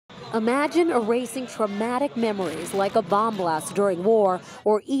Imagine erasing traumatic memories like a bomb blast during war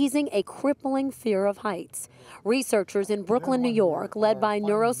or easing a crippling fear of heights. Researchers in Brooklyn, New York, led by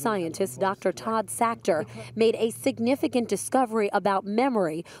neuroscientist Dr. Todd Sachter, made a significant discovery about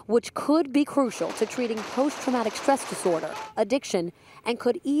memory, which could be crucial to treating post-traumatic stress disorder, addiction, and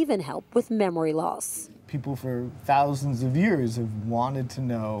could even help with memory loss. People for thousands of years have wanted to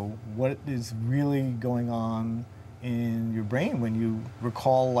know what is really going on in your brain when you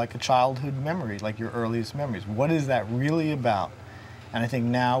recall like a childhood memory, like your earliest memories. What is that really about? And I think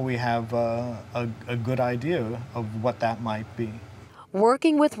now we have a good idea of what that might be.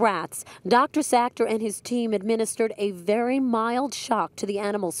 Working with rats, Dr. Sachter and his team administered a very mild shock to the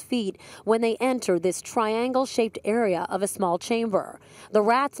animals' feet when they entered this triangle-shaped area of a small chamber. The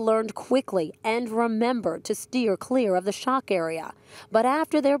rats learned quickly and remembered to steer clear of the shock area. But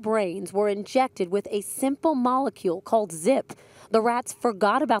after their brains were injected with a simple molecule called zip, the rats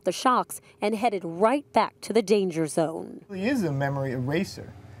forgot about the shocks and headed right back to the danger zone. It is a memory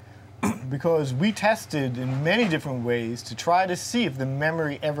eraser, because we tested in many different ways to try to see if the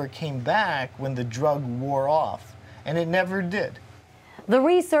memory ever came back when the drug wore off, and it never did. The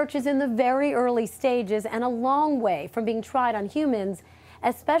research is in the very early stages and a long way from being tried on humans,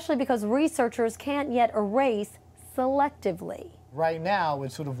 especially because researchers can't yet erase selectively. Right now,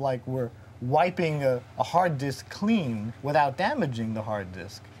 it's sort of like we're wiping a hard disk clean without damaging the hard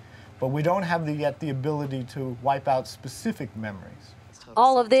disk, but we don't have yet the ability to wipe out specific memories.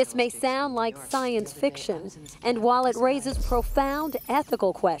 All of this may sound like science fiction, and while it raises profound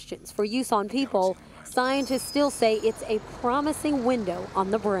ethical questions for use on people, scientists still say it's a promising window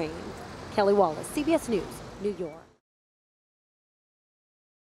on the brain. Kelly Wallace, CBS News, New York.